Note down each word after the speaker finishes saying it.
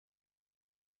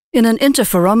In an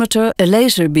interferometer, a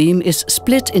laser beam is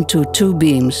split into two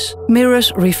beams.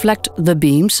 Mirrors reflect the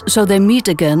beams, so they meet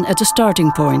again at a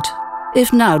starting point.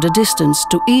 If now the distance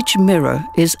to each mirror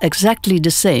is exactly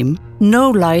the same,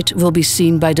 no light will be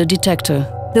seen by the detector.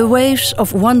 The waves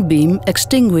of one beam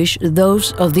extinguish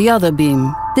those of the other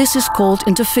beam. This is called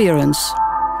interference.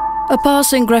 A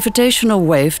passing gravitational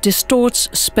wave distorts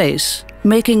space,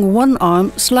 making one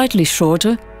arm slightly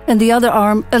shorter and the other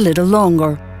arm a little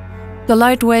longer. The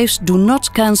light waves do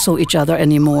not cancel each other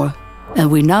anymore,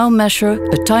 and we now measure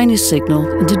a tiny signal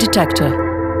in the detector.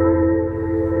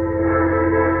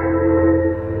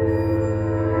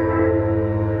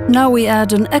 Now we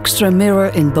add an extra mirror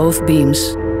in both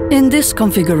beams. In this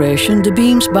configuration, the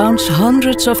beams bounce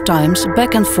hundreds of times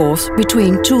back and forth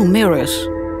between two mirrors,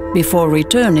 before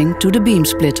returning to the beam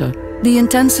splitter. The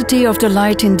intensity of the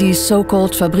light in these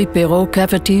so-called Fabry-Perot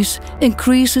cavities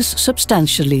increases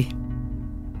substantially.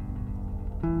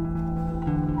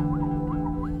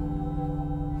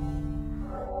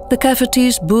 The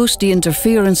cavities boost the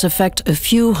interference effect a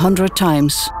few hundred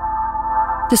times.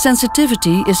 The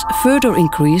sensitivity is further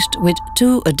increased with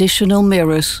two additional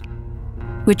mirrors,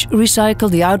 which recycle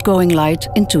the outgoing light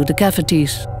into the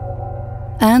cavities,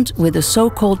 and with a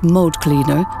so-called mode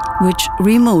cleaner, which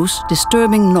removes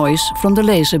disturbing noise from the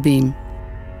laser beam.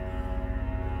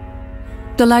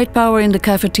 The light power in the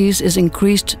cavities is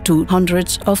increased to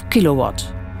hundreds of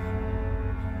kilowatts.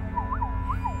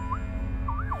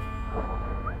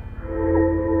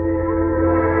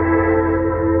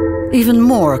 Even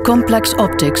more complex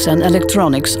optics and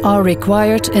electronics are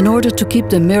required in order to keep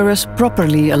the mirrors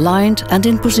properly aligned and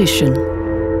in position.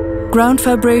 Ground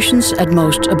vibrations at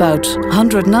most about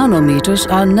 100 nanometers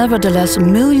are nevertheless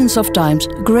millions of times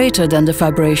greater than the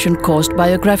vibration caused by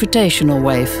a gravitational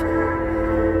wave.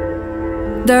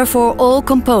 Therefore, all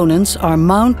components are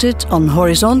mounted on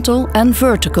horizontal and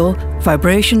vertical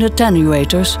vibration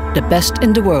attenuators, the best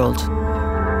in the world.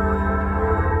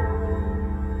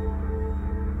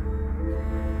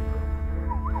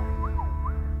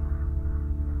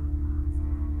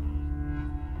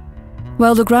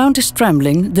 While the ground is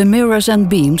trembling, the mirrors and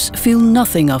beams feel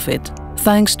nothing of it,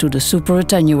 thanks to the super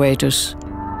attenuators.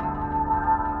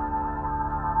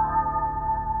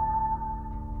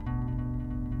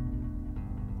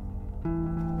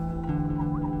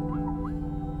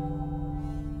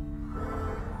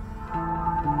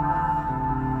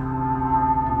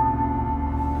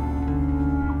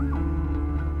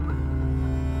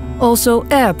 Also,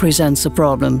 air presents a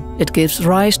problem. It gives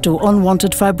rise to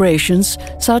unwanted vibrations,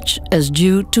 such as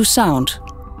due to sound.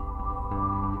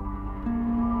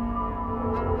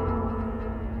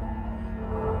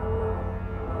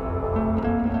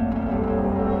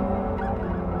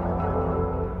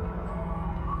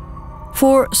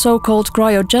 Four so-called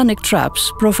cryogenic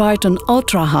traps provide an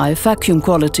ultra-high vacuum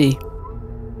quality.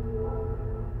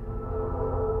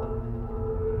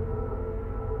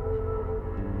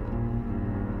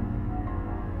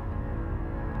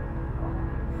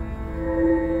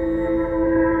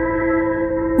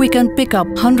 We can pick up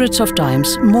hundreds of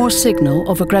times more signal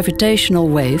of a gravitational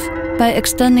wave by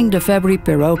extending the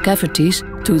Fabry-Perot cavities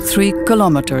to 3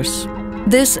 kilometers.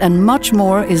 This and much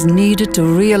more is needed to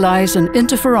realize an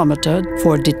interferometer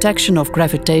for detection of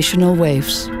gravitational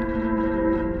waves.